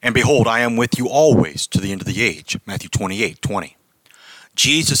And behold, I am with you always to the end of the age. Matthew 28:20.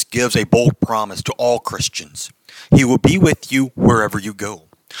 Jesus gives a bold promise to all Christians. He will be with you wherever you go.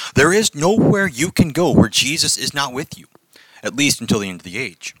 There is nowhere you can go where Jesus is not with you, at least until the end of the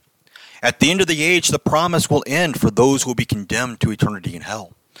age. At the end of the age, the promise will end for those who will be condemned to eternity in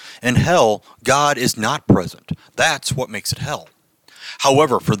hell. In hell, God is not present. That's what makes it hell.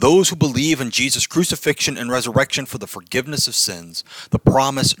 However, for those who believe in Jesus' crucifixion and resurrection for the forgiveness of sins, the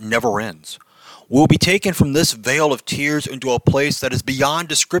promise never ends. We will be taken from this vale of tears into a place that is beyond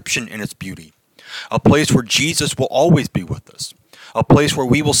description in its beauty. A place where Jesus will always be with us. A place where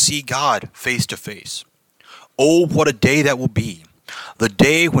we will see God face to face. Oh, what a day that will be. The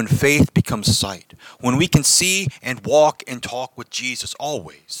day when faith becomes sight. When we can see and walk and talk with Jesus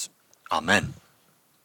always. Amen.